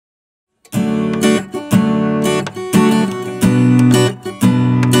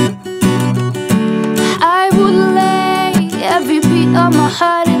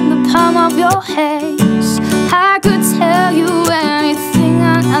tell you anything,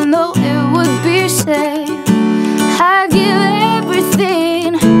 and I know it would be safe. I'd give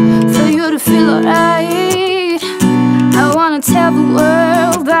everything for you to feel alright. I wanna tell the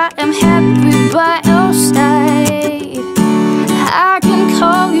world that I'm happy by your side. I can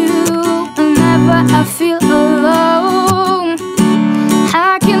call you whenever I feel alone.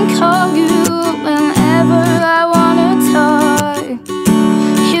 I can call you whenever I wanna talk.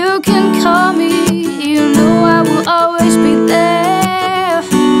 You can call me, you know I will always be there.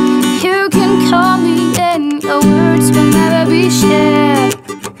 You can call me and your words will never be shared.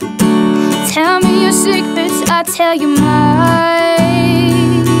 Tell me your secrets, I'll tell you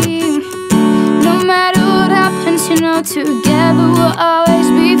mine. No matter what happens, you know together we'll always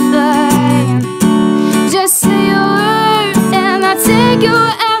be fine. Just say your word and I'll take you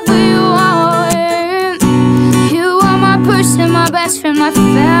wherever you want. You are my person, my best friend, my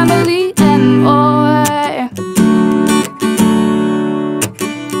family and more.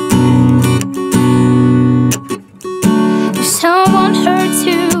 If someone hurts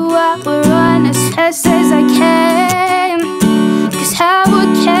you, I will run as fast as I can, 'cause I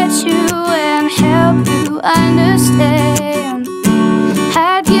will catch you and help you understand.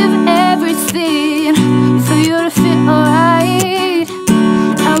 I'd give everything for you to feel alright.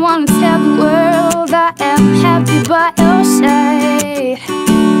 I wanna tell the world that I'm happy by your side.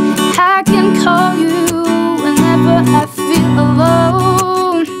 I can call you whenever I feel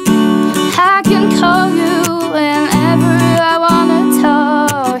alone. I can call you whenever I wanna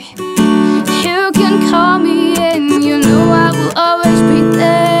talk. You can call me and you know I will always be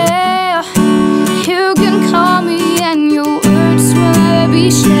there. You can call me and your words will never be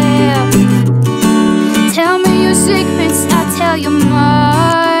shared. Tell me your secrets, I'll tell you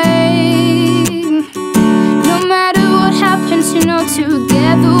mine. No matter what happens, you know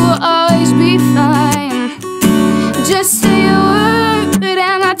together we'll always be fine. Just say a word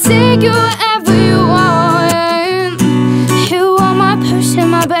and I'll take you wherever you want. You are my person,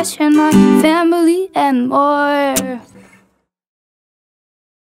 my best friend, my family and more.